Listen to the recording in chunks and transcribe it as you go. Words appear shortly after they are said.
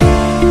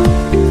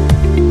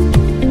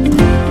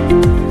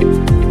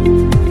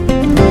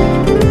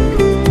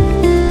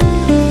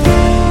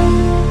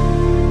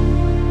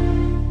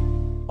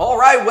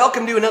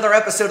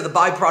episode of the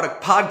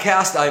Byproduct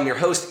Podcast. I'm your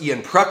host,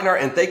 Ian Pruckner,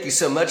 and thank you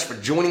so much for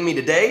joining me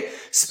today,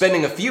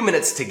 spending a few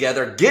minutes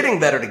together, getting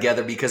better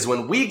together, because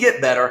when we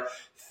get better,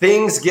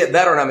 things get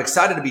better. And I'm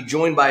excited to be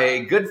joined by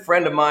a good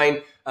friend of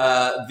mine,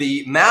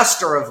 the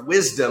master of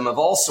wisdom of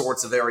all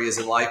sorts of areas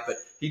in life, but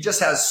he just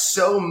has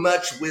so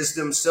much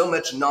wisdom, so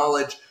much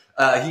knowledge.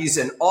 He's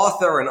an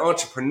author, an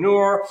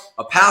entrepreneur,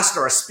 a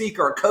pastor, a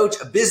speaker, a coach,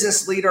 a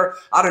business leader.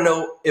 I don't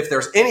know if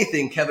there's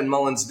anything Kevin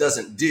Mullins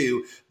doesn't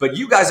do, but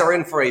you guys are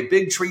in for a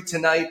big treat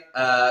tonight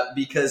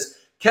because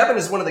Kevin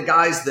is one of the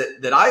guys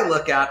that I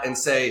look at and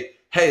say,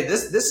 hey,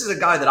 this is a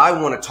guy that I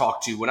want to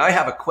talk to. When I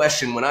have a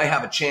question, when I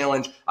have a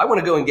challenge, I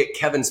want to go and get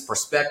Kevin's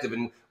perspective.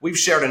 And we've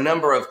shared a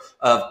number of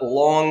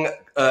long,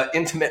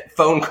 intimate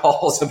phone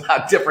calls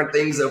about different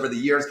things over the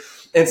years.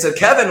 And so,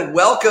 Kevin,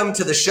 welcome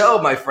to the show,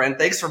 my friend.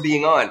 Thanks for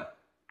being on.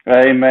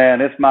 Hey,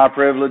 man, it's my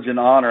privilege and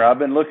honor. I've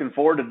been looking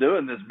forward to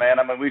doing this, man.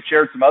 I mean, we've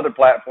shared some other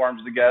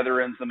platforms together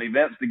and some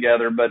events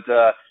together, but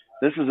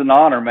this is an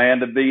honor, man,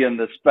 to be in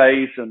the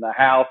space and the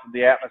house and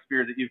the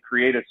atmosphere that you've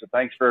created. So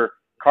thanks for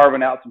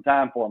carving out some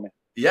time for me.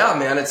 Yeah,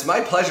 man, it's my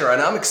pleasure. And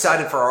I'm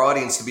excited for our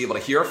audience to be able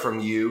to hear from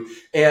you.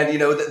 And, you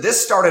know, this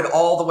started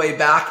all the way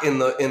back in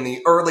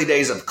the early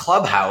days of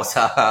Clubhouse.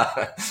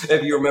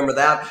 If you remember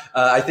that,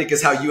 I think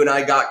is how you and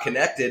I got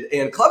connected.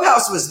 And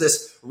Clubhouse was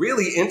this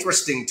really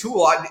interesting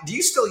tool. Do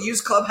you still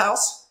use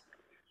Clubhouse?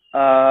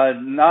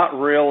 Not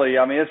really.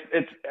 I mean,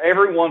 it's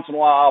every once in a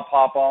while I'll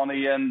pop on,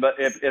 Ian, but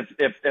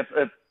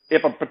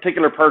if a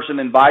particular person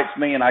invites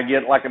me and I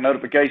get like a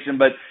notification,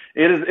 but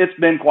it's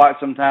been quite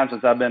some time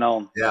since I've been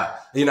on. Yeah.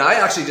 You know, I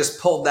actually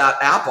just pulled that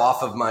app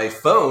off of my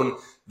phone.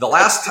 The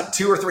last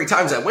 2 or 3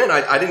 times I went,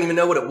 I didn't even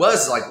know what it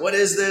was. Like, what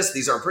is this?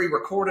 These are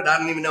pre-recorded. I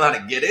don't even know how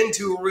to get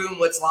into a room,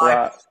 what's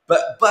live. Right.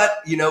 But,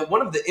 you know,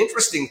 one of the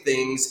interesting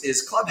things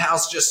is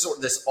Clubhouse, just sort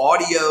of this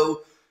audio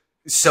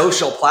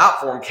social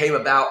platform, came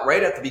about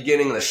right at the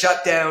beginning of the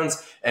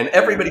shutdowns, and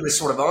everybody was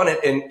sort of on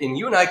it. And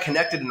you and I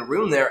connected in a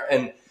room there.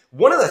 And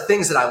one of the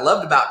things that I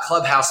loved about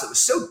Clubhouse that was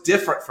so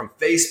different from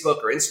Facebook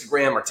or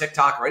Instagram or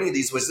TikTok or any of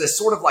these was this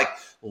sort of like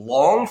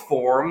long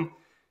form,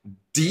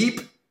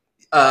 deep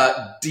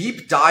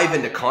dive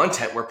into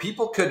content where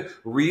people could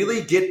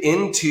really get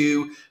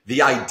into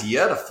the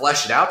idea, to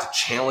flesh it out, to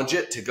challenge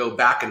it, to go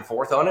back and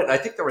forth on it. And I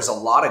think there was a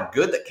lot of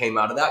good that came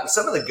out of that. And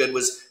some of the good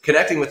was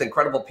connecting with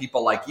incredible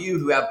people like you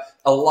who have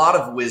a lot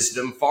of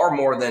wisdom, far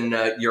more than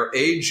your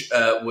age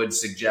would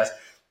suggest.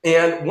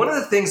 And one of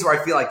the things where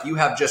I feel like you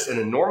have just an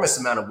enormous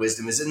amount of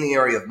wisdom is in the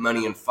area of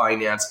money and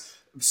finance,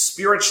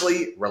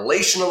 spiritually,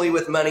 relationally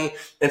with money.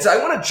 And so I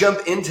want to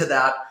jump into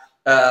that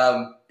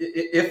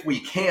if we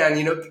can.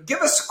 You know, give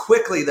us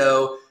quickly,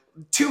 though,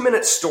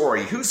 2-minute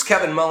story. Who's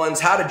Kevin Mullins?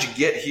 How did you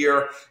get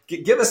here?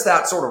 Give us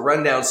that sort of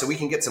rundown so we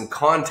can get some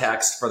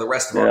context for the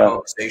rest of our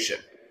conversation.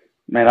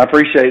 Man, I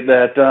appreciate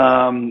that.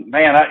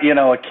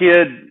 A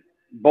kid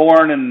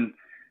born and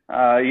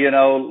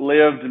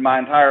lived my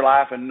entire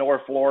life in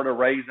North Florida,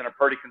 raised in a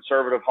pretty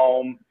conservative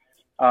home,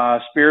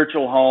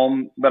 spiritual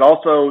home, but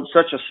also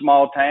such a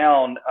small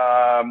town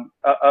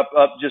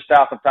up just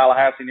south of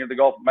Tallahassee near the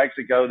Gulf of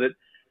Mexico that,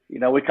 you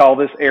know, we call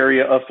this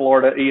area of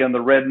Florida, Ian, the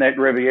Redneck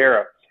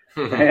Riviera.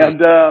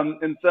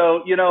 And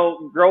so, you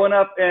know, growing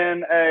up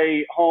in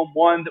a home,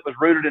 one, that was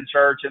rooted in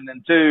church, and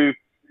then two,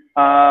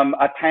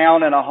 a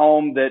town and a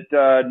home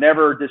that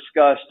never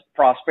discussed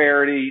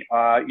prosperity,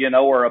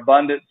 or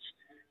abundance.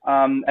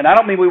 And I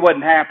don't mean we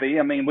wasn't happy.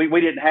 I mean, we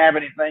didn't have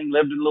anything,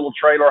 lived in a little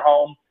trailer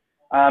home.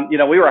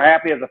 We were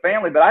happy as a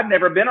family, but I'd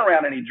never been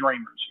around any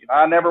dreamers. You know,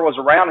 I never was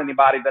around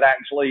anybody that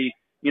actually,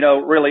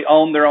 really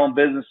owned their own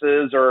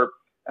businesses or,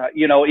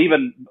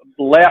 even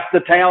left the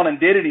town and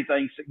did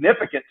anything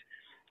significant.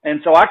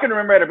 And so I can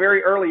remember at a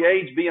very early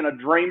age being a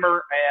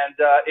dreamer, and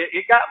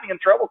it got me in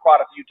trouble quite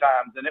a few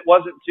times. And it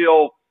wasn't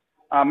until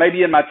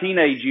maybe in my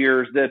teenage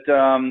years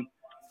that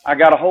I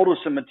got a hold of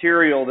some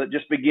material that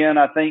just began,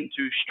 I think,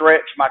 to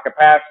stretch my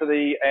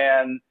capacity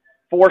and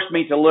forced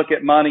me to look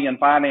at money and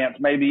finance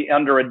maybe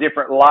under a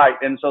different light.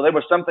 And so there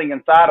was something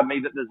inside of me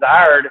that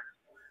desired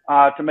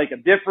to make a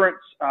difference,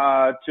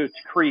 to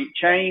create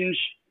change,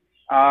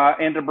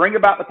 and to bring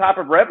about the type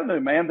of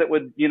revenue, man, that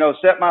would,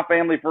 set my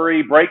family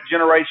free, break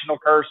generational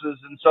curses.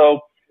 And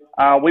so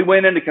we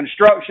went into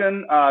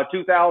construction.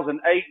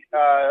 2008,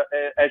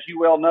 as you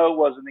well know,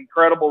 was an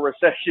incredible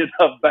recession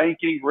of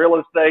banking, real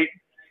estate,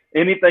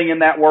 anything in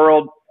that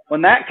world.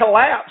 When that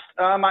collapsed,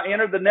 I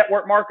entered the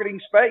network marketing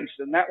space.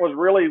 And that was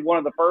really one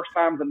of the first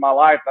times in my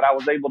life that I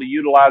was able to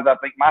utilize, I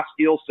think, my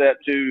skill set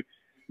to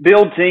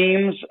build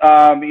teams,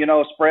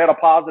 spread a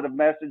positive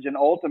message, and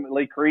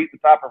ultimately create the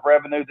type of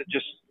revenue that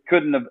just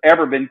couldn't have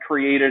ever been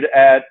created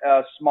at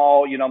a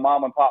small,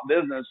 mom and pop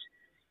business.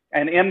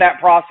 And in that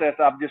process,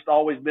 I've just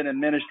always been in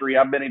ministry.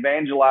 I've been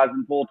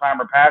evangelizing full-time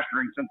or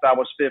pastoring since I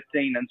was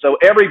 15. And so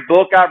every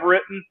book I've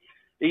written,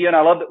 Ian,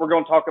 I love that we're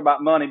going to talk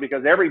about money,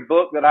 because every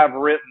book that I've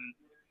written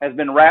has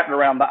been wrapped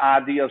around the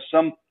idea of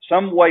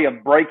some way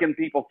of breaking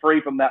people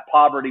free from that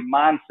poverty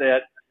mindset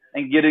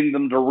and getting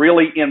them to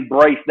really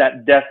embrace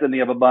that destiny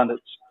of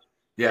abundance.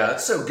 Yeah,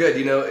 that's so good.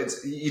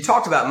 You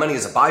talked about money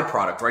as a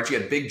byproduct, right? You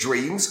had big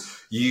dreams.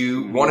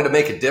 You wanted to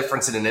make a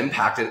difference and an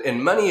impact.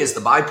 And money is the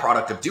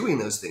byproduct of doing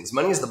those things.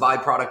 Money is the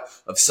byproduct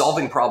of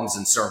solving problems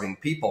and serving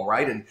people,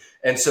 right?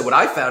 And so what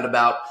I found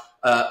about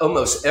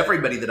almost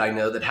everybody that I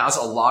know that has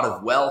a lot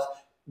of wealth,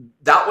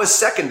 that was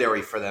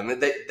secondary for them.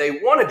 They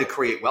wanted to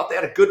create wealth. They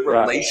had a good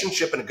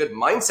relationship and a good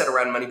mindset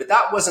around money, but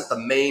that wasn't the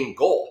main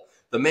goal.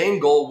 The main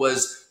goal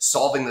was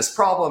solving this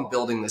problem,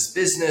 building this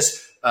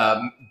business,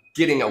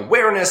 getting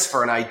awareness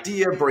for an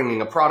idea,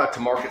 bringing a product to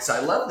market. So I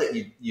love that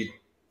you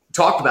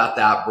talked about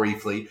that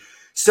briefly.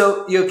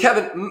 So,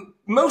 Kevin,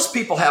 most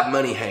people have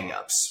money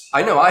hangups.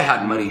 I know I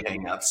had money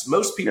hangups.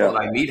 Most people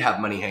that I meet have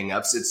money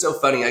hangups. It's so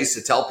funny. I used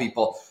to tell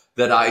people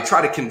that I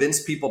try to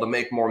convince people to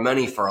make more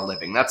money for a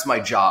living. That's my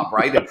job,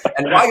 right?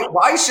 And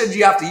why should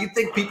you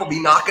think people be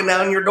knocking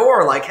down your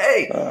door like,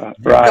 hey,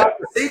 you got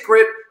the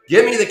secret,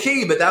 give me the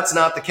key, but that's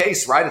not the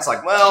case, right? It's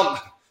like, well,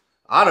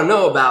 I don't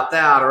know about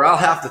that, or I'll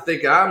have to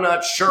think, I'm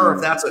not sure if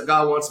that's what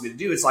God wants me to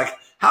do. It's like,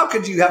 how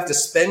could you have to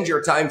spend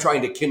your time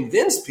trying to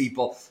convince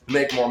people to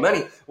make more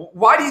money?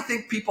 Why do you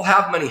think people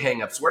have money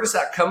hangups? Where does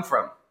that come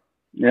from?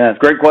 Yeah, it's a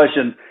great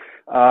question.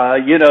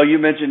 You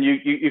mentioned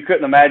you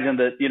couldn't imagine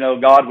that,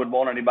 God would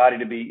want anybody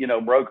to be,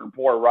 broke or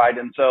poor, right?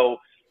 And so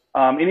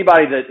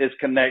anybody that is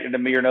connected to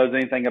me or knows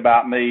anything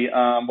about me,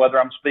 whether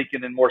I'm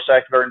speaking in more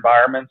secular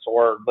environments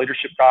or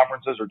leadership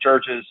conferences or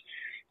churches,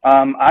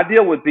 I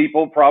deal with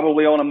people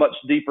probably on a much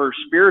deeper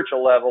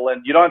spiritual level.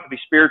 And you don't have to be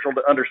spiritual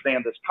to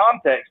understand this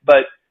context,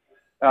 but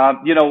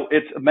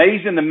it's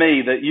amazing to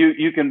me that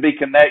you can be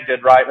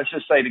connected, right? Let's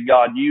just say to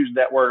God, you used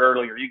that word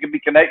earlier. You can be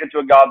connected to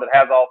a God that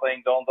has all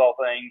things, owns all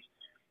things.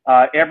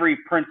 Every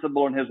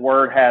principle in his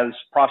word has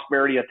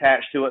prosperity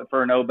attached to it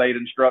for an obeyed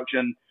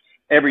instruction.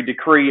 Every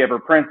decree, every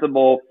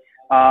principle.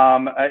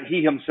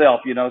 He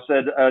himself,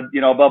 said,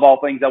 above all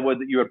things, I would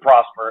that you would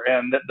prosper,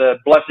 and that the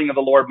blessing of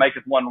the Lord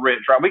maketh one rich,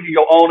 right? We can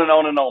go on and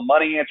on and on.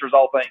 Money answers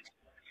all things.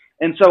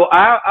 And so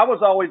I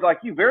was always like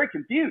you, very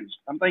confused.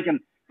 I'm thinking,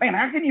 man,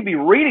 how can you be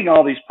reading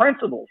all these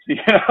principles?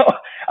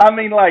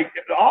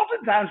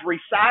 Oftentimes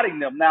reciting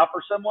them. Now,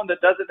 for someone that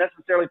doesn't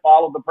necessarily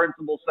follow the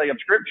principles, say, of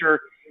Scripture,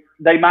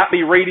 they might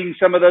be reading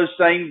some of those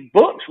same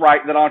books, right,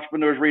 that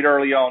entrepreneurs read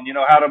early on.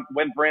 How to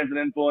win friends and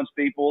influence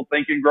people,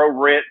 Think and Grow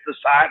Rich, The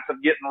Science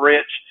of Getting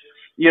Rich.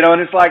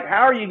 And it's like,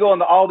 how are you going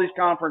to all these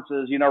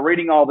conferences,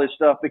 reading all this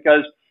stuff?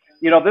 Because,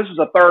 this was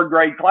a third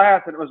grade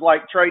class, and it was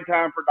like trade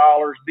time for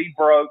dollars, be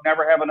broke,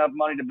 never have enough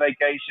money to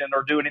vacation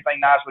or do anything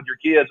nice with your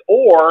kids,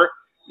 or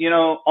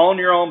own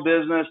your own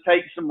business,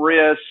 take some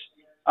risks.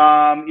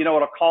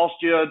 It'll cost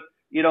you,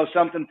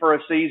 something for a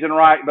season,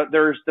 right? But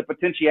there's the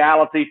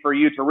potentiality for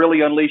you to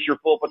really unleash your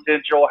full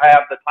potential,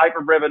 have the type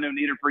of revenue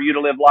needed for you to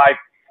live life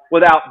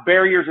without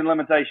barriers and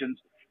limitations.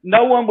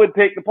 No one would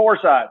pick the poor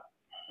side.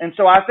 And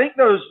so I think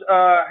those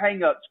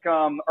hang-ups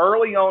come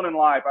early on in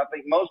life. I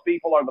think most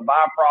people are the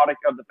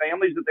byproduct of the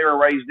families that they were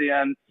raised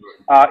in,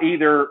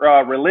 either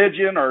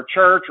religion or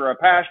church or a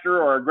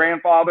pastor or a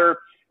grandfather.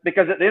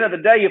 Because at the end of the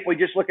day, if we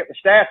just look at the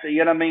stats,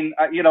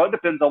 it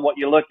depends on what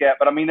you look at.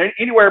 But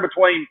anywhere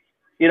between,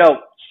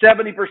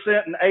 70%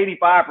 and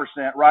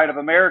 85%, right, of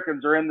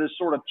Americans are in this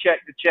sort of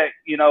check to check,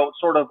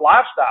 sort of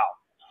lifestyle.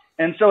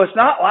 And so it's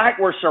not like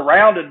we're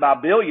surrounded by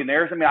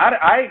billionaires.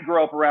 I didn't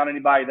grow up around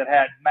anybody that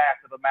had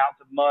massive amounts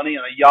of money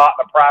and a yacht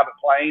and a private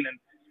plane and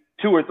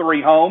 2 or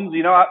 3 homes.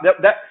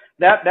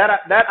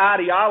 That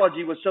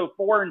ideology was so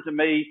foreign to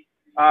me.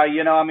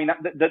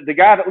 The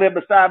guy that lived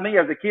beside me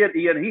as a kid,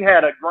 Ian, he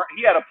had a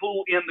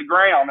pool in the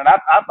ground, and I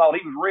thought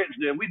he was rich,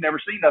 dude. We'd never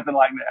seen nothing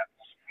like that.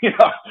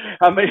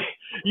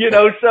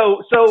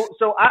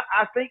 So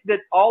I think that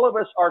all of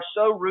us are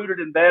so rooted,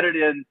 embedded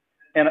in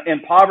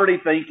poverty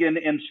thinking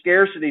and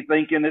scarcity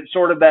thinking. It's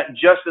sort of that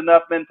just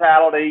enough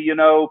mentality,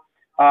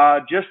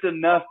 just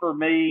enough for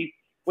me,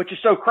 which is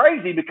so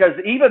crazy because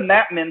even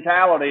that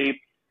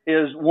mentality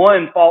is,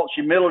 one, false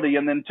humility,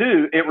 and then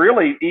 2, it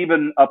really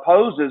even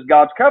opposes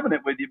God's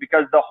covenant with you,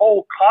 because the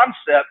whole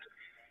concept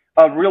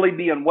of really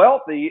being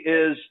wealthy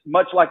is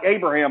much like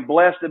Abraham,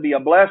 blessed to be a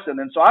blessing.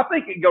 And so I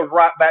think it goes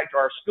right back to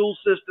our school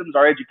systems,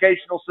 our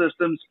educational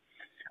systems,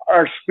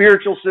 our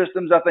spiritual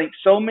systems. I think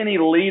so many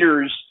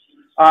leaders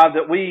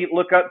that we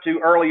look up to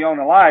early on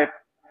in life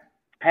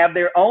have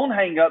their own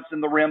hang-ups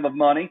in the realm of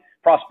money,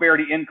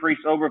 prosperity,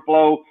 increase,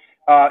 overflow,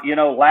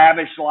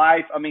 lavish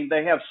life.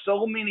 They have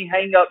so many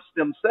hang-ups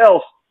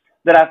themselves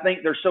that I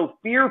think they're so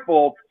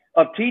fearful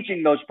of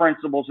teaching those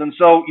principles. And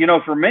so,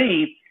 for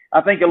me, I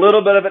think a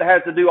little bit of it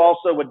has to do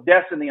also with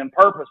destiny and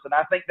purpose. And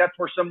I think that's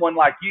where someone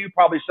like you,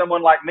 probably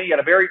someone like me at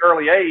a very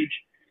early age,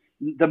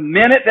 the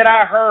minute that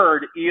I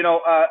heard,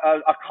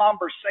 a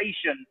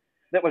conversation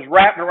that was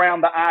wrapped around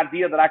the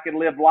idea that I could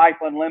live life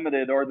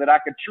unlimited or that I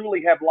could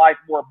truly have life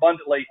more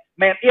abundantly,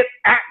 man, it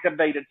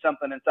activated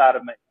something inside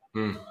of me.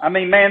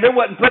 There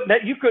wasn't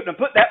you couldn't have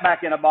put that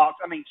back in a box.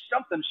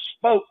 Something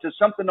spoke to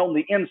something on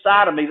the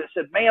inside of me that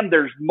said, man,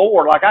 there's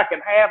more. Like I can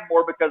have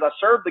more because I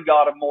serve the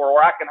God of more,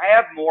 or I can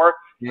have more.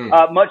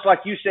 Much like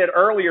you said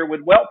earlier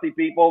with wealthy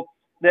people,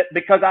 that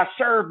because I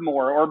served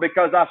more or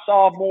because I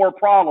solved more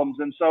problems.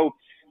 And so,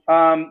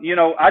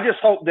 I just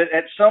hope that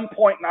at some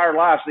point in our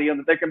lives, Ian,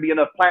 that there can be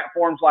enough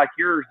platforms like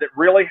yours that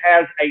really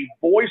has a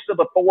voice of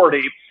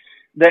authority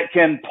that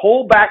can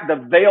pull back the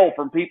veil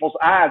from people's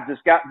eyes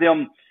that's got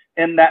them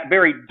in that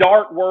very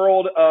dark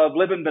world of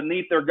living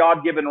beneath their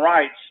God-given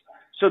rights,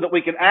 so that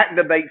we can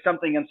activate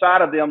something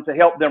inside of them to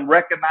help them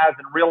recognize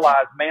and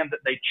realize, man, that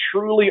they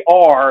truly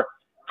are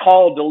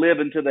called to live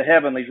into the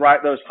heavenlies,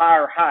 right? Those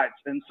higher heights.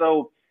 And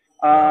so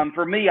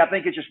for me, I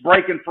think it's just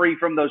breaking free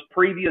from those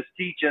previous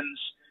teachings,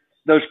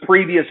 those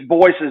previous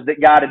voices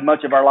that guided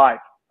much of our life.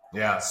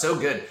 Yeah, so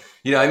good.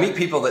 I meet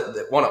people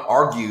that want to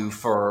argue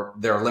for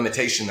their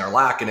limitation, their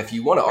lack. And if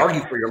you want to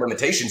argue for your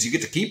limitations, you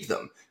get to keep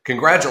them.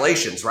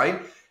 Congratulations,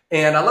 right?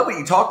 And I love what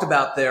you talked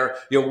about there.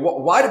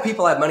 Why do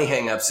people have money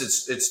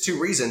hangups? It's two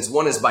reasons.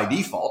 One is by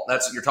default.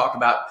 That's what you're talking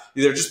about.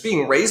 They're just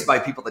being raised by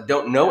people that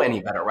don't know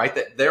any better, right?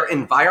 That their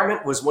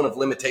environment was one of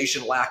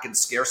limitation, lack, and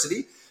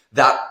scarcity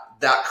that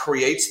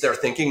creates their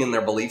thinking and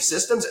their belief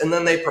systems. And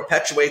then they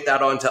perpetuate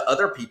that onto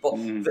other people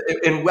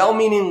in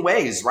well-meaning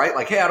ways, right?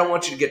 Like, hey, I don't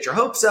want you to get your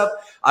hopes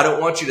up. I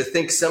don't want you to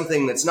think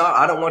something that's not.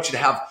 I don't want you to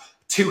have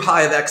too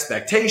high of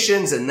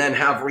expectations and then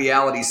have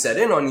reality set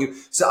in on you.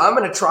 So I'm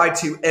going to try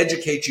to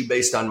educate you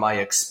based on my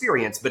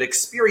experience, but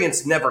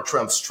experience never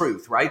trumps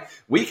truth, right?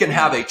 We can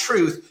have a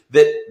truth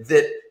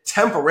that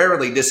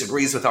temporarily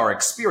disagrees with our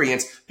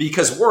experience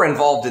because we're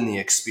involved in the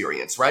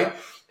experience, right?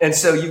 And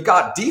so you've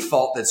got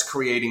default that's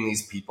creating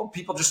these people.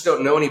 People just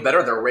don't know any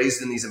better. They're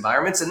raised in these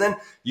environments. And then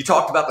you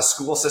talked about the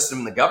school system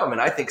and the government.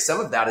 I think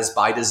some of that is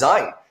by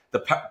design.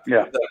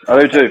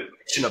 I do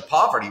too. Of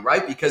poverty,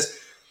 right?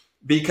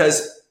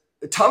 Because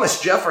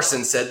Thomas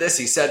Jefferson said this.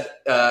 He said,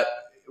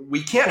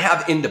 we can't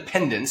have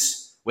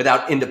independence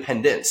without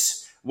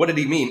independence. What did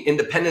he mean?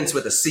 Independence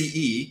with a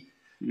CE.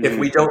 If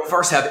we don't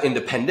first have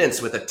independence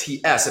with a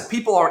TS. If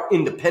people aren't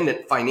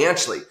independent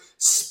financially,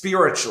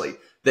 spiritually,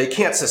 they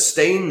can't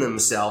sustain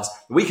themselves.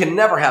 We can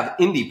never have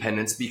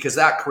independence because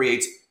that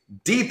creates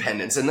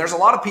dependence. And there's a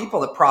lot of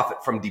people that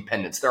profit from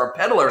dependence. There are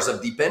peddlers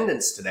of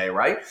dependence today,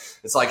 right?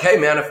 It's like, hey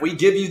man, if we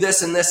give you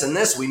this and this and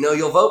this, we know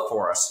you'll vote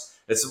for us.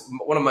 It's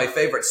one of my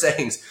favorite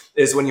sayings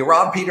is when you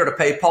rob Peter to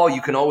pay Paul,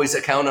 you can always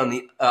count on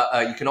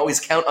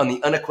the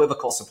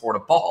unequivocal support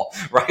of Paul,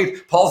 right?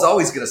 Paul's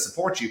always going to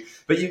support you,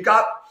 but you've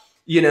got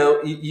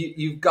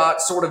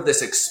sort of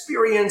this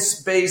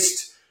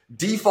experience-based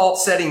default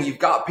setting. You've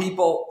got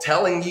people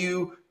telling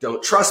you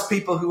don't trust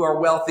people who are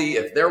wealthy.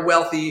 If they're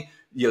wealthy,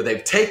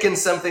 they've taken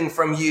something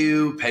from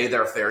you, pay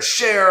their fair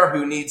share.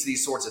 Who needs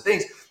these sorts of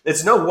things?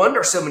 It's no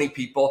wonder so many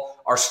people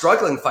are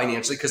struggling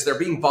financially because they're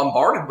being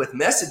bombarded with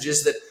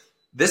messages that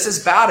this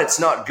is bad. It's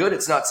not good.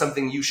 It's not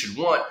something you should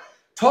want.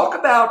 Talk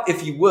about,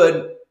 if you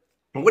would,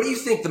 what do you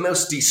think the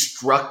most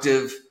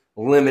destructive,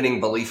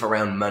 limiting belief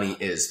around money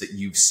is that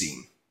you've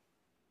seen?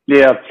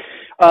 Yeah.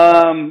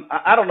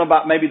 I don't know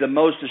about maybe the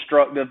most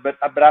destructive, but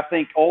I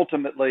think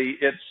ultimately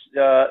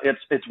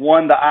it's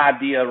one, the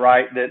idea,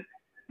 right, that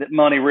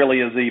money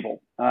really is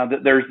evil.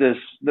 That there's this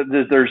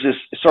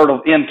sort of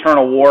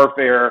internal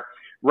warfare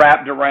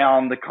wrapped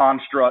around the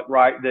construct,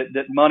 right,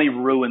 that money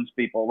ruins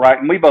people, right?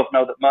 And we both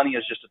know that money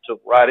is just a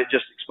tool, right? It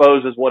just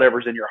exposes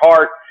whatever's in your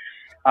heart.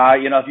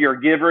 If you're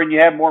a giver and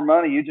you have more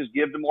money, you just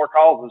give to more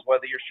causes,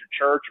 whether it's your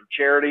church or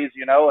charities,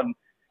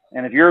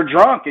 and if you're a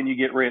drunk and you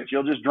get rich,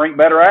 you'll just drink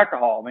better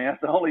alcohol. Man,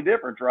 that's the only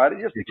difference, right? It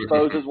just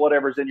exposes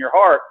whatever's in your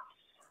heart.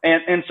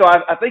 And so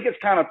I think it's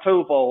kind of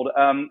twofold.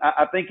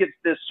 I think it's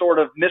this sort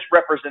of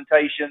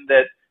misrepresentation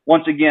that,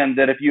 once again,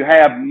 that if you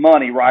have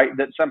money, right,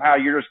 that somehow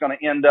you're just going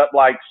to end up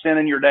like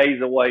sending your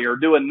days away or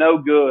doing no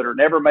good or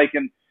never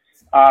making,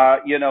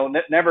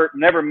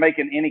 never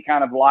making any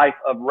kind of life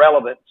of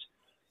relevance.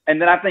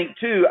 And then I think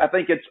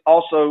it's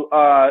also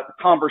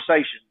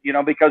conversation,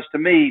 because to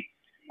me,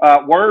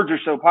 words are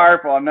so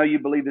powerful. I know you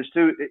believe this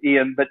too,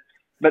 Ian, but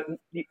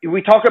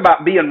we talk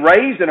about being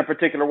raised in a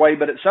particular way,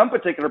 but at some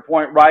particular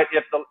point, right,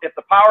 if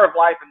the power of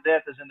life and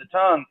death is in the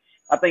tongue,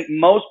 I think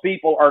most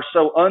people are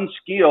so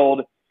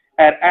unskilled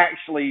at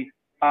actually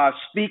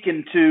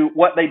speaking to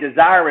what they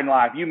desire in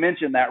life. You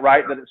mentioned that,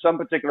 right, that at some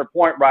particular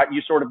point, right,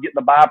 you sort of get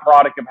the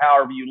byproduct of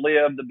however you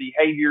live, the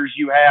behaviors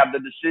you have, the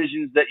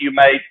decisions that you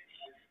make.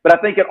 But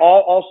I think it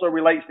all also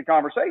relates to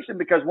conversation,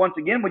 because once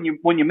again,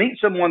 when you meet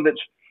someone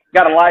that's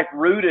got a life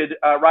rooted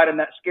right in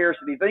that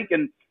scarcity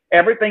thinking,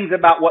 everything's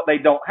about what they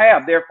don't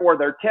have. Therefore,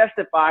 they're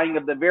testifying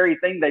of the very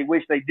thing they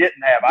wish they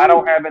didn't have. I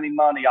don't have any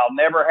money. I'll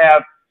never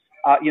have,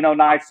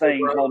 nice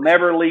things. We'll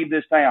never leave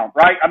this town,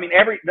 right? I mean,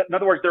 in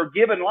other words, they're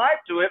giving life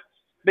to it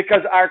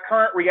because our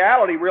current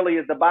reality really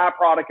is the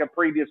byproduct of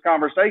previous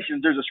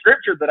conversations. There's a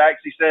scripture that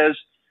actually says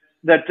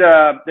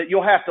that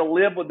you'll have to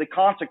live with the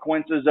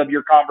consequences of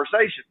your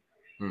conversation.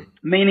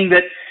 Meaning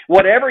that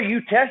whatever you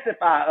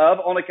testify of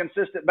on a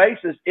consistent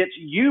basis, it's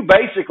you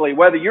basically,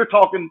 whether you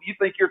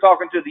think you're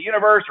talking to the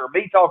universe or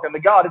me talking to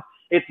God,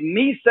 it's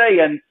me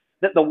saying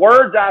that the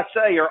words I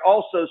say are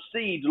also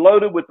seeds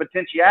loaded with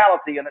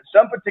potentiality. And at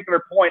some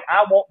particular point,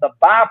 I want the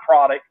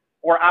byproduct,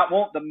 or I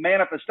want the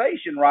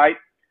manifestation, right,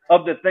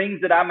 of the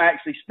things that I'm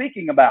actually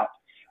speaking about.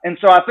 And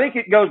so I think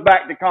it goes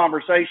back to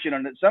conversation.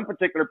 And at some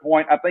particular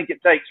point, I think it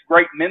takes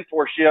great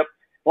mentorship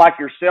like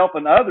yourself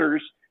and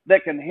others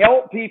that can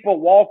help people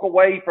walk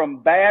away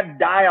from bad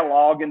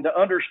dialogue and to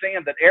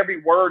understand that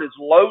every word is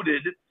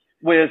loaded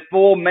with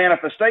full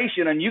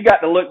manifestation. And you got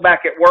to look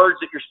back at words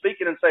that you're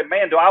speaking and say,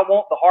 man, do I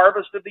want the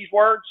harvest of these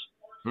words?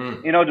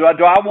 You know, do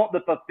I want the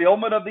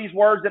fulfillment of these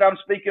words that I'm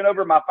speaking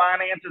over my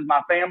finances,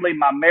 my family,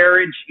 my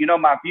marriage, you know,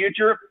 my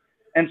future?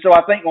 And so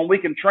I think when we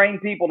can train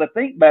people to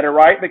think better,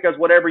 right? Because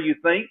whatever you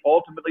think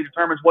ultimately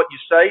determines what you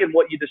say, and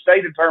what you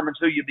say determines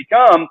who you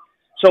become.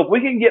 So if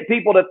we can get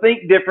people to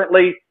think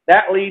differently,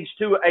 that leads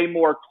to a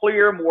more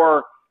clear,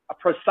 more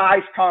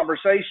precise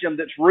conversation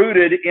that's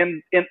rooted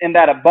in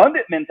that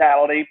abundant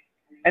mentality.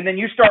 And then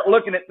you start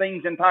looking at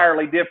things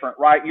entirely different,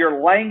 right?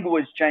 Your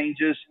language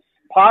changes.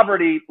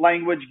 Poverty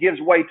language gives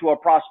way to a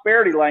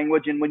prosperity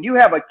language. And when you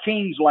have a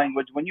king's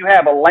language, when you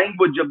have a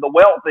language of the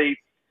wealthy,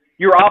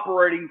 you're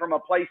operating from a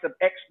place of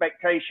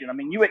expectation. I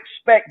mean, you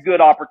expect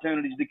good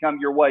opportunities to come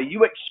your way.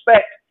 You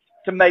expect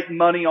to make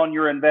money on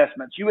your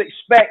investments. You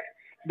expect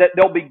that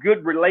there'll be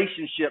good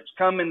relationships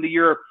come into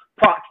your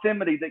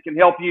proximity that can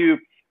help you,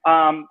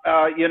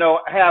 you know,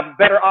 have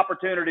better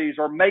opportunities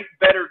or make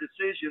better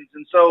decisions.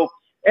 And so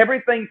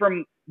everything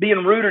from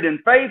being rooted in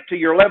faith to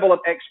your level of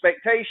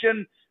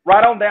expectation,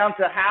 right on down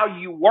to how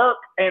you work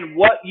and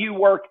what you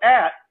work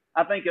at,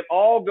 I think it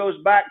all goes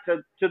back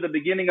to the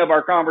beginning of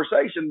our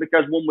conversation,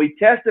 because when we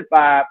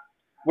testify,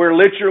 we're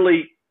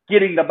literally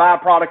getting the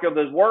byproduct of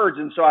those words.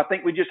 And so I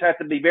think we just have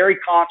to be very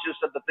conscious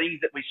of the things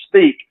that we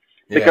speak,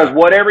 because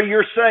whatever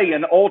you're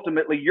saying,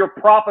 ultimately you're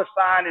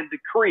prophesying and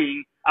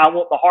decreeing, I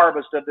want the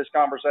harvest of this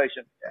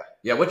conversation.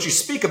 Yeah, what you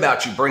speak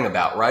about, you bring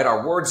about, right?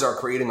 Our words are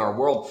creating our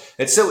world.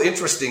 It's so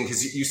interesting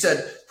because you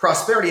said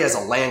prosperity has a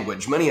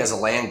language, money has a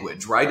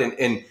language, right?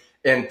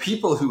 And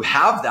people who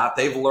have that,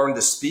 they've learned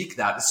to speak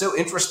that. It's so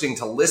interesting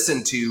to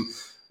listen to,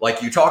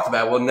 like you talked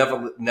about, we'll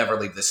never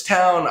leave this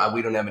town.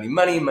 We don't have any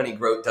money. Money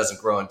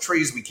doesn't grow on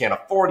trees. We can't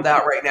afford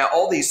that right now.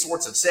 All these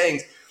sorts of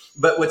sayings.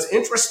 But what's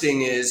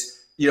interesting is,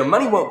 you know,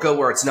 money won't go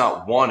where it's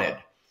not wanted.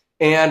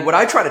 And what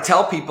I try to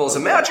tell people is,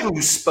 imagine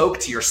you spoke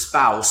to your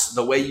spouse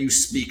the way you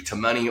speak to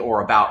money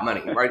or about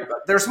money, right?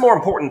 There's more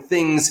important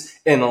things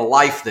in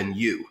life than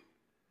you.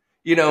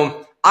 You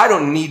know, I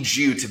don't need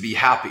you to be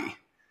happy.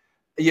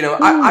 You know,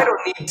 I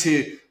don't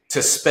need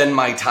to spend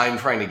my time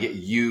trying to get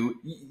you.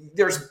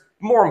 There's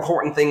more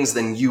important things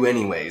than you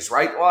anyways,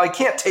 right? Well, I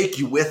can't take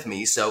you with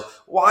me, so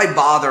why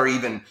bother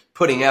even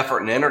putting effort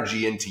and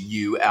energy into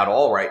you at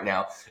all right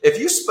now? If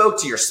you spoke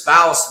to your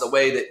spouse the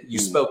way that you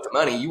spoke to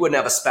money, you wouldn't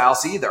have a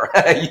spouse either.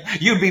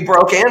 You'd be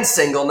broke and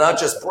single, not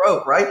just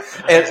broke, right?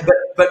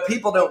 But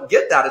people don't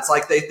get that. It's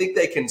like they think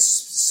they can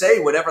say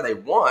whatever they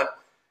want,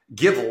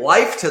 give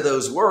life to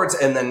those words,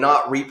 and then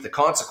not reap the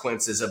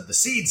consequences of the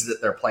seeds that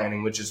they're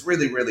planting, which is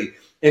really, really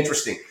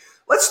interesting.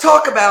 Let's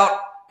talk about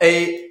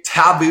a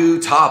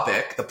taboo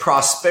topic, the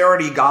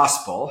prosperity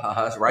gospel,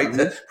 right? Mm-hmm.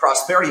 The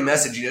prosperity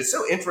messaging. It's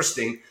so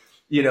interesting,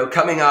 you know,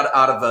 coming out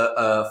of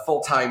a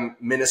full-time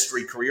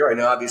ministry career. I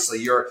know obviously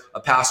you're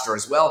a pastor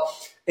as well.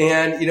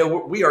 And, you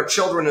know, we are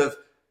children of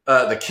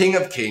the King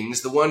of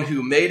Kings, the one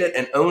who made it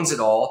and owns it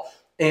all.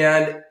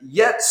 And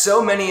yet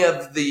so many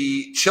of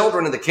the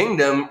children of the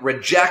kingdom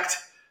reject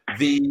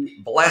the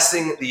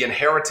blessing, the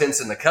inheritance,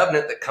 and the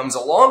covenant that comes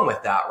along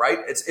with that, right?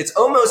 It's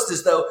almost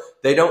as though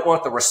they don't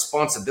want the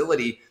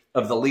responsibility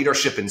of the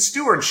leadership and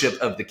stewardship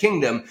of the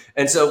kingdom.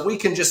 And so if we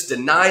can just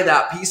deny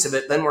that piece of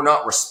it, then we're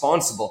not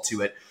responsible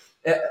to it.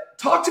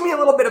 Talk to me a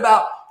little bit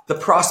about the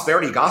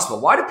prosperity gospel.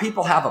 Why do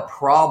people have a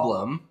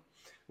problem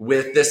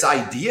with this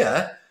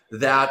idea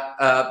that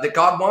that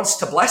God wants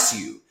to bless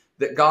you,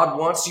 that God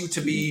wants you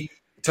to be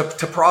to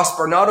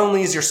prosper? Not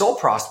only is your soul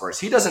prosperous,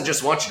 he doesn't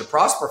just want you to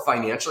prosper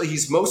financially.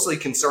 He's mostly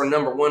concerned,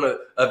 number one,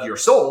 of your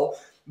soul.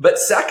 But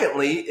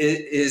secondly,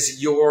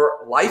 is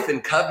your life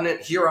and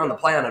covenant here on the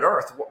planet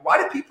Earth. Why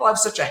do people have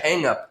such a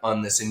hang up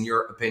on this, in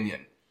your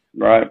opinion?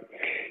 Right.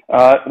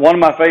 One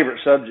of my favorite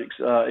subjects,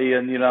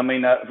 Ian, you know, I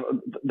mean,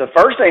 the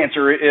first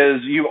answer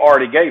is you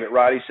already gave it,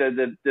 right? He said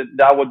that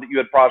I would that you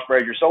would prosper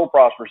as your soul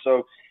prospers.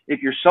 So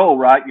if your soul,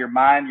 right, your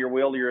mind, your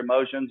will, your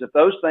emotions, if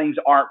those things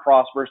aren't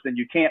prosperous, then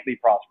you can't be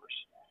prosperous.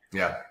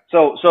 Yeah.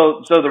 So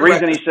the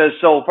reason he says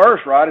soul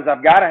first, right, is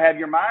I've got to have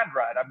your mind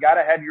right. I've got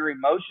to have your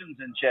emotions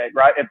in check,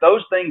 right? If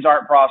those things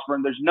aren't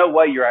prospering, there's no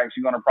way you're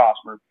actually going to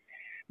prosper.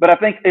 But I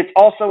think it's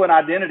also an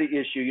identity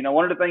issue. You know,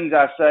 one of the things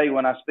I say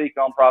when I speak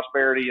on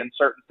prosperity in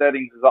certain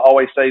settings is I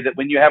always say that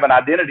when you have an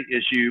identity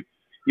issue,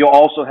 you'll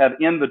also have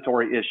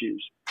inventory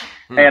issues.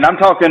 And I'm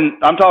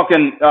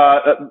talking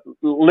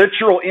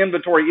literal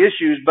inventory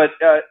issues, but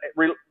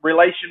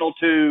relational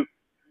to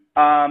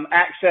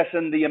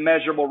accessing the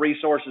immeasurable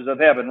resources of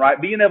heaven, right?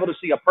 Being able to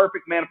see a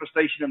perfect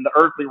manifestation in the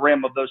earthly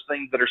realm of those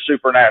things that are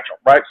supernatural,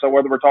 right? So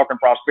whether we're talking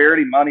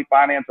prosperity, money,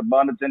 finance,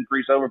 abundance,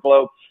 increase,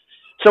 overflow.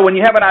 So when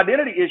you have an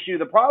identity issue,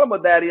 the problem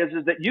with that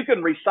is that you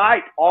can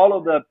recite all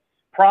of the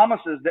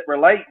promises that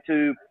relate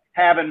to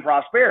having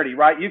prosperity,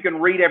 right? You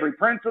can read every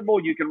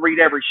principle. You can read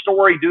every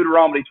story,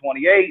 Deuteronomy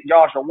 28,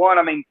 Joshua 1.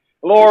 I mean,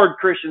 Lord,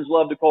 Christians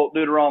love to quote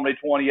Deuteronomy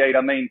 28.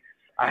 I mean,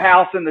 a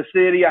house in the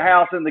city, a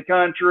house in the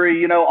country,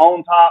 you know,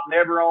 on top,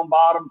 never on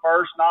bottom,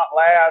 first, not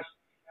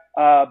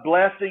last.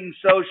 Blessings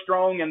so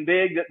strong and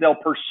big that they'll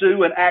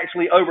pursue and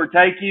actually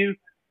overtake you.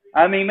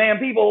 I mean, man,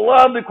 people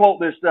love to quote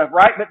this stuff,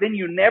 right? But then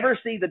you never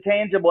see the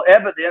tangible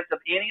evidence of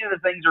any of the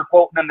things they're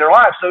quoting in their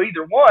life. So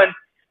either one,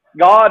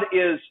 God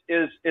is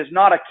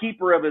not a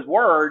keeper of his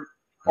word,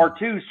 or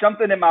two,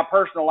 something in my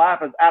personal life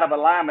is out of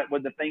alignment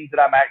with the things that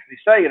I'm actually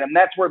saying. And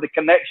that's where the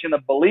connection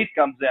of belief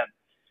comes in.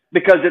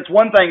 Because it's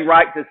one thing,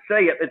 right, to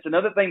say it. It's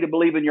another thing to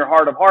believe in your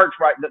heart of hearts,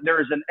 right, that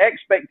there is an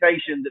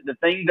expectation that the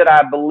thing that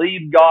I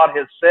believe God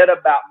has said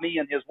about me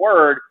in his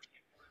word,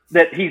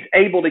 that he's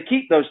able to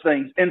keep those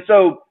things. And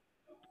so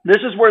this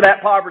is where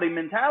that poverty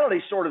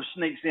mentality sort of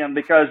sneaks in,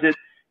 because it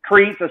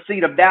creates a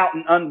seed of doubt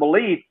and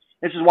unbelief.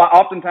 This is why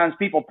oftentimes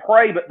people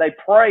pray, but they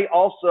pray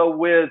also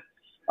with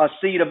a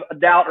seed of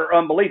doubt or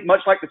unbelief,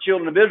 much like the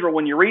children of Israel.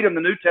 When you read in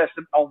the New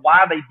Testament on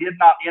why they did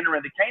not enter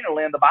into Canaan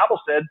land, the Bible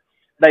said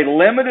they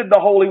limited the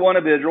Holy One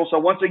of Israel. So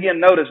once again,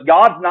 notice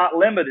God's not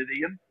limited,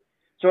 Ian.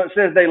 So it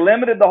says they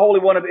limited the Holy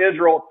One of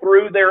Israel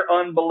through their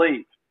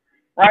unbelief.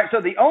 Right?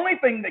 So the only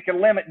thing that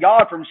can limit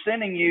God from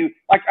sending you,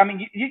 like, I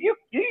mean,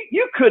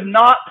 you could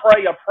not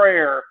pray a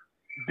prayer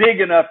big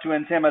enough to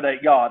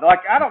intimidate God. Like,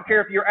 I don't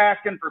care if you're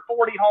asking for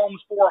 40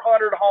 homes,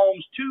 400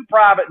 homes, 2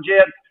 private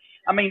jets.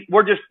 I mean,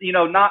 we're just, you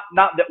know, not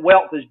that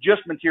wealth is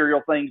just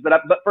material things, but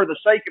for the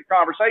sake of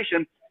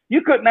conversation,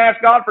 you couldn't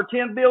ask God for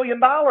 $10 billion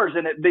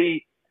and it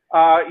be,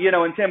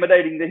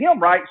 intimidating to him,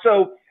 right?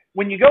 So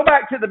when you go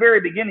back to the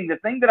very beginning, the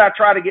thing that I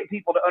try to get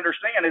people to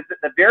understand is that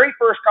the very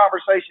first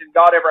conversation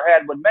God ever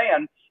had with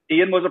man,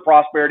 Ian, was a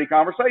prosperity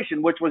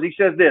conversation, which was, he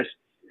says this,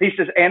 he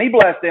says, and he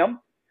blessed them.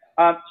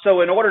 So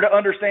in order to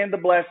understand the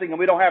blessing, and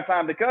we don't have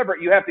time to cover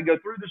it, you have to go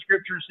through the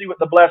scripture and see what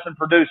the blessing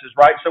produces,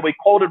 right? So we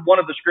quoted one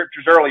of the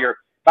scriptures earlier.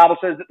 The Bible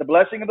says that the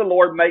blessing of the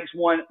Lord makes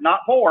one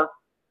not poor.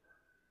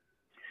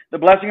 The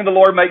blessing of the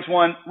Lord makes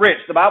one rich.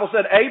 The Bible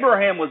said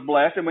Abraham was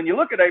blessed. And when you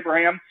look at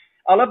Abraham,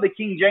 I love the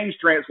King James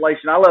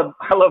translation. I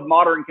love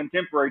modern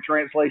contemporary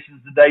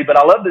translations today, but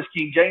I love this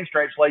King James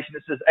translation.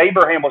 It says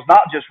Abraham was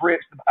not just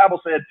rich. The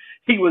Bible said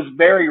he was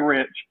very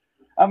rich.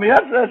 I mean,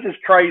 that's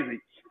just crazy.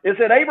 It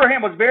said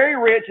Abraham was very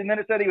rich, and then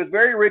it said he was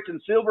very rich in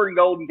silver and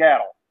gold and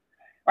cattle.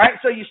 All right,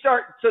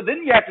 so then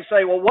you have to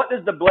say, well, what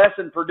does the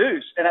blessing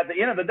produce? And at the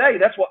end of the day,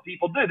 that's what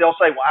people do. They'll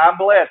say, well, I'm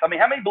blessed. I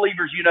mean, how many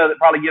believers you know that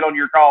probably get on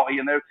your call,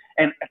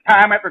 and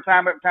time after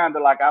time after time,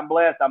 they're like, I'm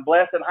blessed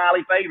and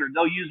highly favored.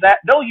 They'll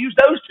use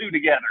those two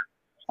together.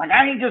 Like,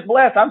 I ain't just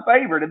blessed, I'm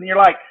favored. And then you're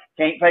like,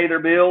 can't pay their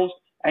bills,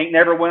 ain't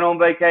never went on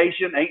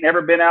vacation, ain't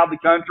never been out of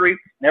the country,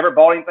 never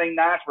bought anything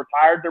nice,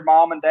 retired their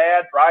mom and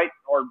dad, right?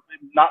 Or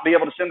not be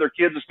able to send their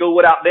kids to school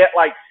without debt.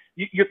 Like,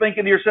 you're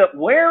thinking to yourself,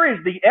 where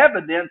is the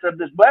evidence of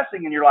this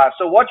blessing in your life?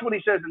 So watch what he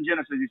says in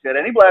Genesis. He said,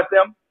 and he blessed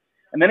them.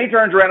 And then he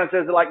turns around and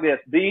says it like this.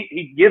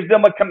 He gives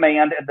them a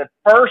command at the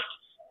first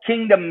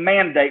kingdom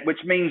mandate, which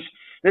means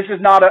this is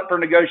not up for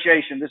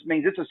negotiation. This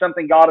means this is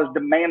something God is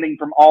demanding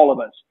from all of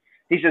us.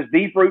 He says,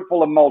 be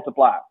fruitful and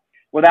multiply.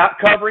 Without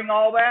covering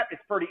all that,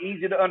 it's pretty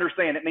easy to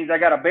understand. It means I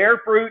got to bear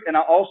fruit, and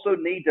I also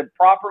need to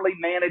properly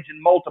manage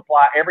and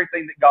multiply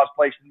everything that God's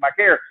placed in my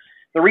care.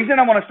 The reason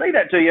I want to say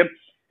that to you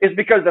is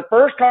because the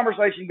first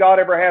conversation God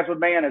ever has with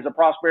man is a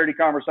prosperity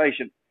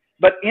conversation.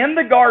 But in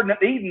the Garden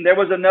of Eden, there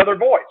was another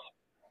voice,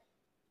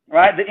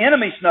 right? The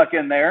enemy snuck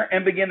in there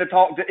and began to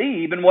talk to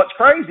Eve. And what's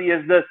crazy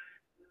is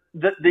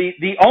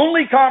the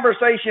only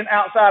conversation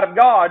outside of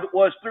God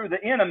was through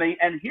the enemy,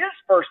 and his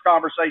first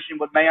conversation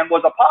with man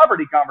was a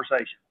poverty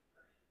conversation.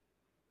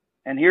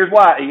 And here's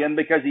why, Ian,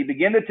 because he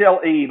began to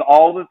tell Eve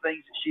all the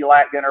things that she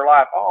lacked in her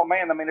life. Oh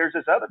man, I mean, there's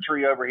this other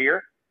tree over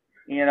here.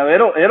 You know,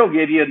 it'll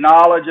give you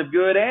knowledge of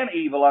good and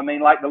evil. I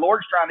mean, like the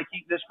Lord's trying to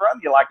keep this from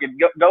you. Like, if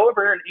go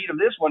over here and eat of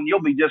this one,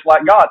 you'll be just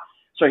like God.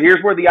 So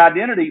here's where the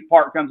identity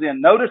part comes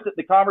in. Notice that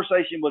the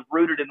conversation was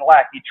rooted in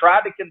lack. He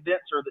tried to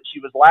convince her that she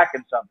was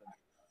lacking something.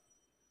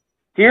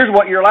 Here's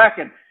what you're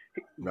lacking.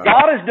 No.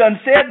 God has done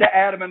said to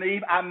Adam and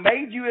Eve, I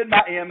made you in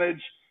my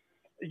image.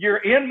 You're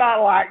in my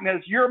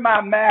likeness. You're my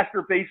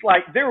masterpiece.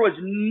 Like, there was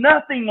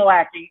nothing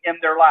lacking in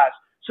their lives.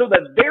 So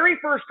the very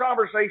first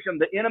conversation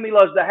the enemy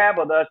loves to have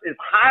with us is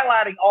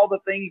highlighting all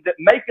the things that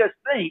make us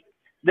think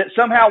that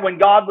somehow when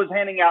God was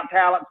handing out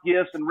talents,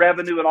 gifts, and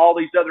revenue and all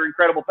these other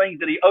incredible things,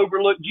 that he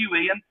overlooked you,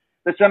 Ian,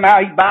 that somehow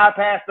he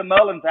bypassed the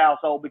Mullens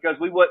household because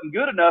we wasn't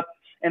good enough.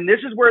 And this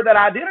is where that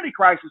identity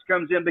crisis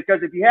comes in,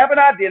 because if you have an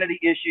identity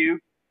issue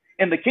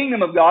in the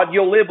kingdom of God,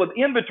 you'll live with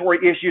inventory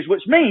issues,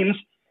 which means,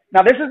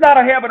 now this is not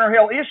a heaven or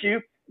hell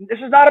issue. This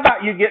is not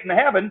about you getting to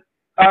heaven.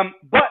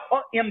 But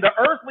in the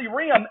earthly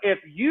realm, if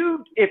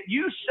you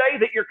say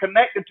that you're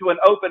connected to an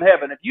open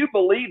heaven, if you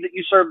believe that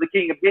you serve the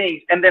King of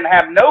Kings and then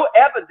have no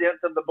evidence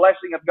of the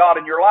blessing of God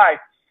in your life,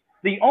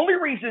 the only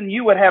reason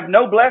you would have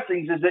no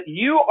blessings is that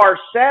you are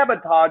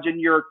sabotaging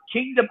your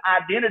kingdom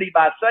identity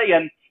by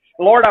saying,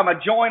 Lord, I'm a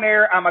joint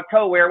heir, I'm a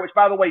co-heir, which,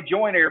 by the way,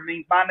 joint heir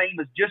means my name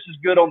is just as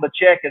good on the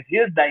check as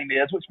his name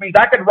is, which means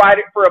I could write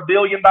it for $1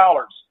 billion.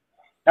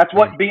 That's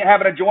what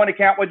having a joint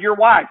account with your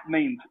wife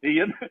means,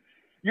 Ian.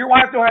 Your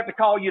wife don't have to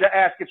call you to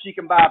ask if she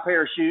can buy a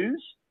pair of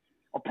shoes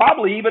or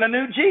probably even a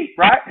new Jeep,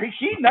 right?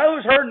 She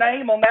knows her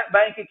name on that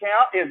bank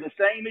account is the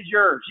same as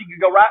yours. She can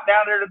go right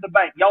down there to the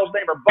bank. Y'all's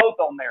name are both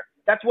on there.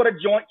 That's what a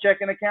joint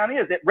checking account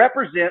is. It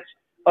represents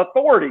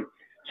authority.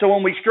 So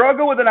when we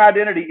struggle with an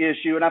identity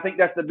issue, and I think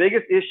that's the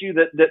biggest issue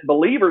that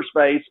believers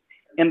face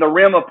in the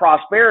realm of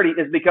prosperity,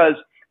 is because,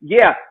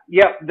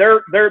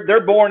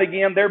 they're born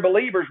again, they're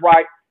believers,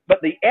 right? But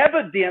the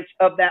evidence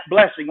of that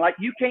blessing, like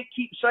you can't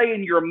keep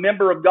saying you're a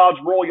member of God's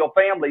royal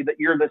family, that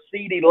you're the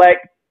seed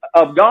elect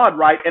of God,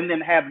 right? And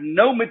then have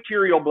no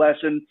material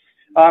blessing,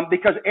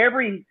 because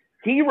every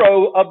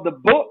hero of the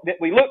book that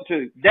we look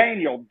to,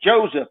 Daniel,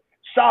 Joseph,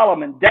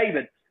 Solomon,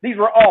 David, these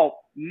were all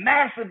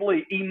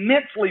massively,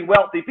 immensely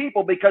wealthy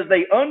people because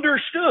they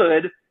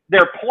understood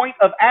their point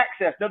of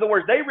access. In other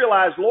words, they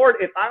realized, Lord,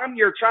 if I'm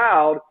your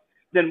child,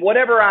 then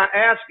whatever I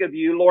ask of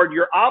you, Lord,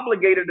 you're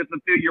obligated to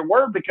fulfill your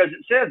word, because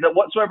it says that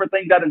whatsoever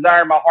things I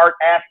desire in my heart,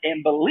 ask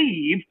and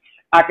believe,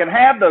 I can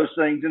have those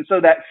things. And so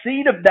that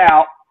seed of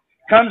doubt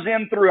comes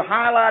in through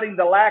highlighting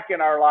the lack in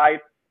our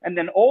life. And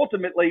then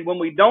ultimately, when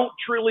we don't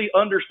truly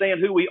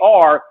understand who we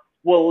are,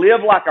 we'll live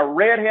like a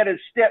redheaded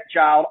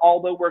stepchild,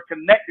 although we're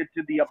connected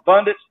to the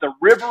abundance, the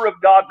river of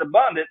God's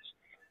abundance,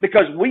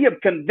 because we have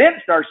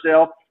convinced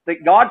ourselves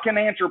that God can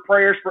answer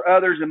prayers for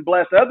others and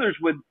bless others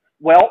with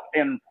wealth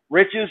and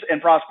riches and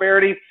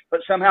prosperity, but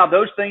somehow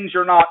those things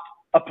are not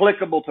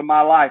applicable to my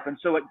life. And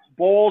so it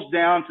boils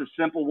down to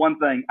simple one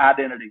thing: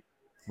 identity.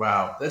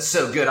 Wow, that's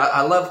so good.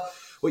 I love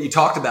what you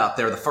talked about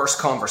there, the first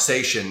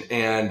conversation,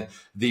 and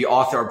the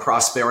author of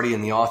prosperity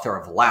and the author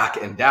of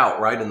lack and doubt,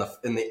 right? And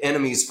the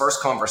enemy's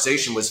first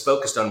conversation was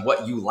focused on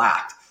what you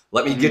lacked.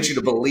 Let me get you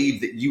to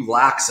believe that you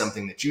lack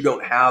something, that you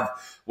don't have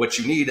what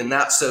you need. And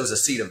that sows a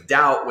seed of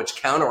doubt, which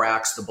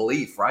counteracts the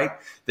belief, right?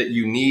 That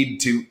you need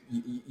to,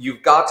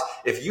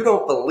 if you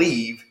don't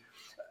believe,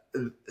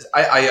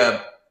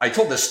 I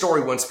told this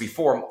story once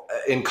before.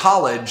 In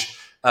college,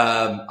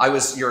 I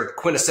was your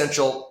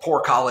quintessential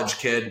poor college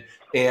kid.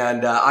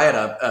 And I had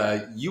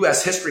a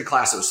U.S. history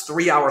class. It was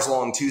 3 hours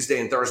long,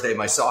 Tuesday and Thursday,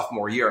 my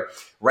sophomore year,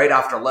 right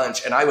after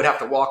lunch. And I would have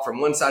to walk from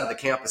one side of the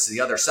campus to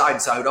the other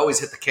side. So I would always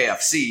hit the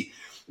KFC,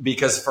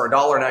 because for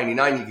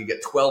 $1.99, you could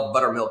get 12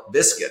 buttermilk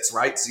biscuits,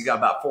 right? So you got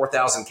about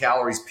 4,000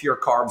 calories, pure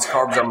carbs.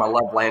 Carbs are my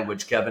love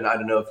language, Kevin. I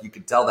don't know if you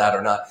could tell that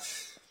or not.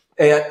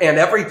 And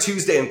every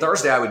Tuesday and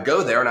Thursday, I would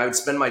go there and I would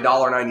spend my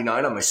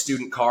 $1.99 on my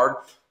student card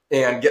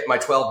and get my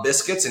 12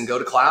 biscuits and go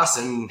to class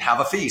and have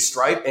a feast,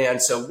 right?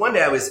 And so one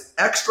day I was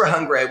extra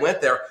hungry. I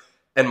went there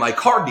and my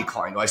card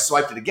declined. I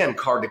swiped it again,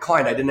 card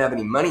declined. I didn't have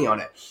any money on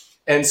it.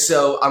 And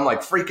so I'm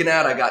like freaking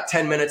out. I got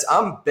 10 minutes.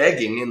 I'm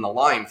begging in the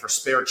line for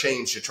spare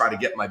change to try to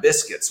get my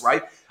biscuits,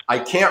 right? I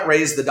can't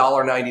raise the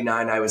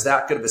 $1.99. I was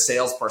that good of a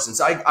salesperson.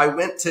 So I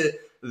went to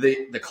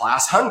the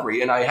class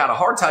hungry, and I had a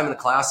hard time in the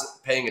class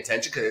paying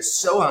attention because I was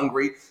so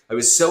hungry. I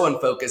was so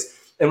unfocused.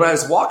 And when I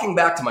was walking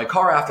back to my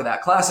car after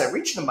that class, I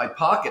reached in my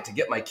pocket to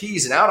get my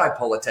keys, and out I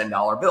pull a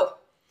 $10 bill.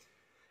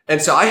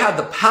 And so I had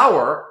the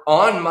power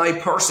on my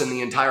person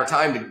the entire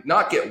time to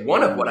not get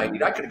one of what I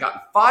needed. I could have gotten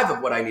 5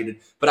 of what I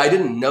needed, but I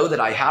didn't know that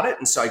I had it,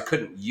 and so I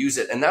couldn't use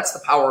it. And that's the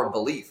power of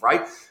belief,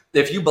 right?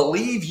 If you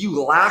believe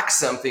you lack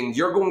something,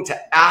 you're going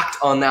to act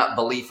on that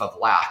belief of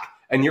lack,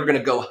 and you're going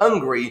to go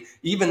hungry,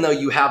 even though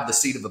you have the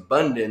seed of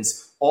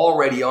abundance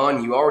already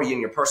on you, already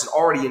in your person,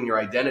 already in your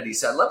identity.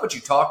 So I love what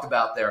you talked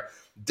about there.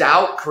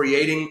 Doubt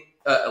creating,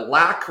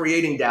 lack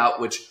creating doubt,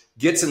 which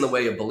gets in the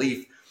way of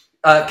belief.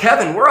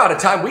 Kevin, we're out of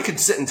time. We could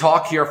sit and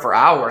talk here for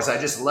hours. I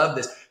just love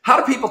this. How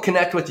do people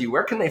connect with you?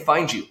 Where can they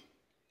find you?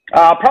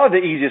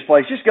 Probably the easiest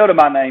place. Just go to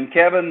my name,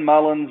 Kevin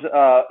Mullens,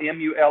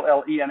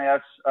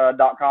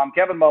 Mullens.com,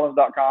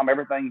 kevinmullens.com.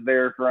 Everything's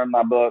there, from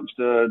my books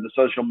to the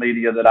social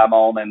media that I'm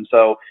on. And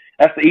so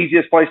that's the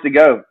easiest place to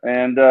go.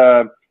 And,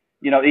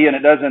 Ian,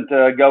 it doesn't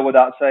go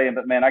without saying,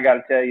 but man, I got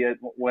to tell you,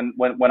 when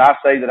I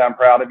say that I'm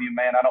proud of you,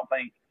 man,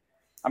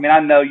 I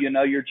know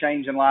you're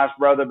changing lives,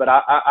 brother, but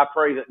I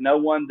pray that no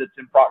one that's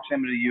in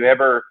proximity to you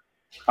ever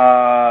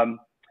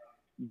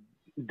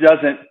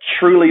doesn't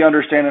truly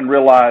understand and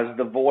realize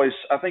the voice.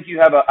 I think you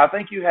have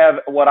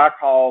what I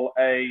call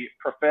a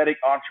prophetic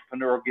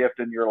entrepreneurial gift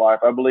in your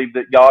life. I believe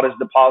that God has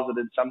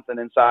deposited something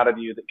inside of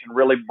you that can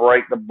really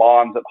break the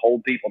bonds that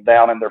hold people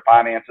down in their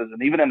finances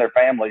and even in their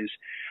families,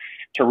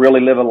 to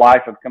really live a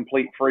life of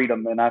complete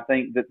freedom. And I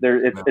think that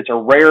it's a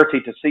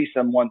rarity to see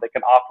someone that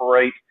can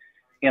operate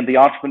in the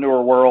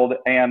entrepreneur world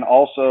and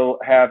also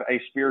have a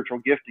spiritual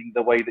gifting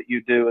the way that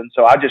you do. And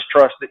so I just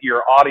trust that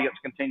your audience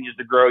continues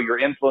to grow, your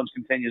influence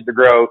continues to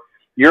grow,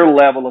 your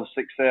level of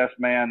success,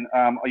 man.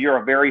 You're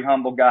a very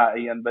humble guy,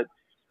 Ian, but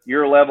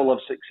your level of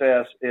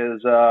success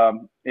is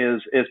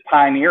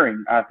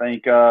pioneering. I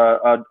think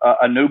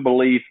a new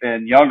belief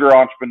in younger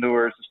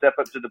entrepreneurs to step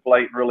up to the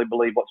plate and really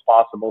believe what's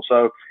possible.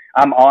 So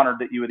I'm honored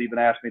that you would even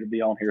ask me to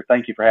be on here.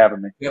 Thank you for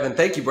having me. Kevin,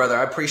 thank you, brother.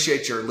 I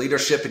appreciate your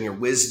leadership and your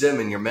wisdom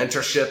and your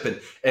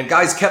mentorship. And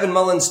guys,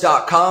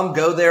 KevinMullens.com.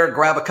 Go there,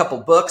 grab a couple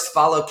books,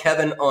 follow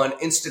Kevin on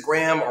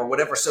Instagram or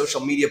whatever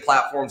social media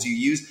platforms you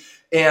use.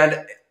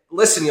 And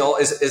listen, y'all,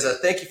 is a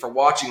thank you for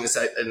watching this.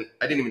 And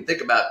I didn't even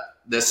think about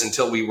this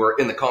until we were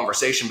in the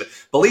conversation, but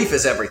belief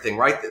is everything,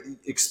 right?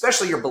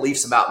 Especially your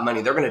beliefs about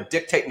money. They're going to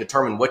dictate and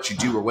determine what you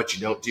do or what you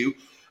don't do.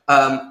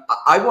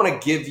 I want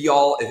to give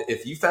y'all,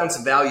 if you found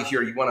some value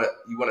here, you want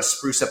to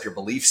spruce up your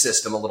belief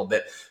system a little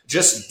bit,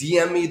 just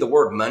DM me the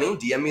word money.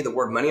 I'm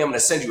going to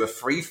send you a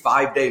free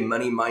 5-day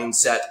money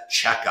mindset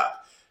checkup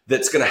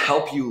that's going to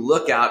help you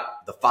look at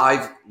the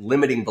 5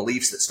 limiting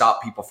beliefs that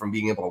stop people from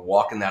being able to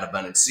walk in that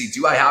abundance. See,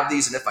 do I have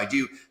these? And if I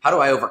do, how do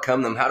I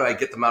overcome them? How do I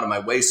get them out of my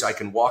way so I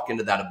can walk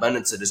into that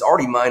abundance that is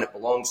already mine? It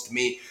belongs to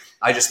me.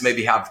 I just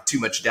maybe have too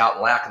much doubt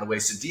and lack in the way.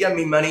 So DM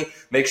me money.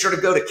 Make sure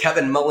to go to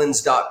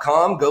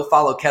KevinMullens.com. Go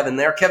follow Kevin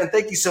there. Kevin,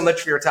 thank you so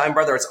much for your time,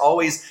 brother. It's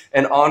always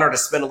an honor to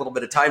spend a little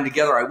bit of time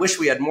together. I wish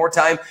we had more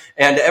time.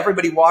 And to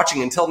everybody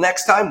watching, until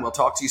next time, we'll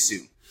talk to you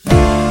soon.